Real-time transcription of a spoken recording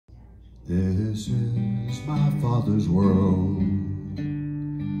This is my Father's world,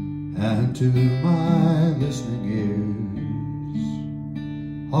 and to my listening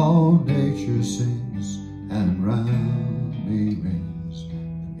ears, all nature sings, and round me rings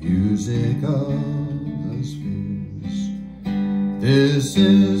the music of the spheres. This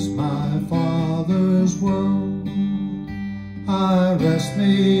is my Father's world, I rest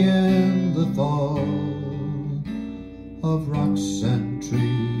me in the thought of rocks and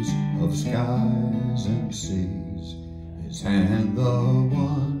trees, of skies and seas, His hand the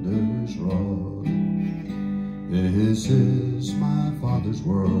wonders wrought. This is my Father's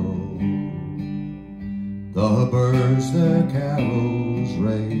world. The birds their carols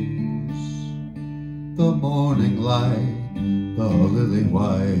raise, the morning light, the lily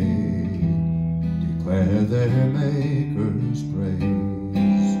white, declare their Maker's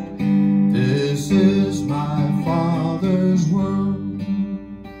praise. This is my Father's world,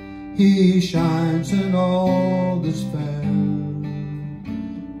 He shines in all that's fair.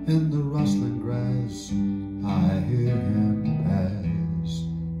 In the rustling grass I hear Him pass,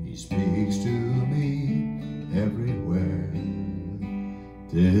 He speaks to me everywhere.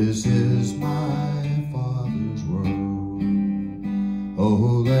 This is my Father's world,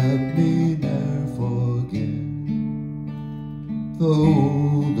 oh let me ne'er forget.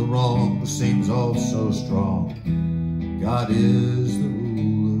 Though the wrong seems all so strong, God is the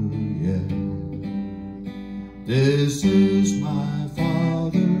ruler yet. This is my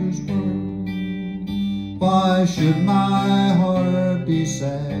Father's world, why should my heart be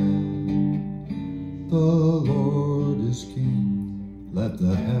sad? The Lord is King, let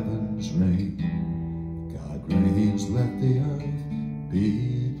the heavens reign. God reigns, let the earth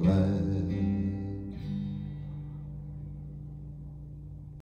be glad.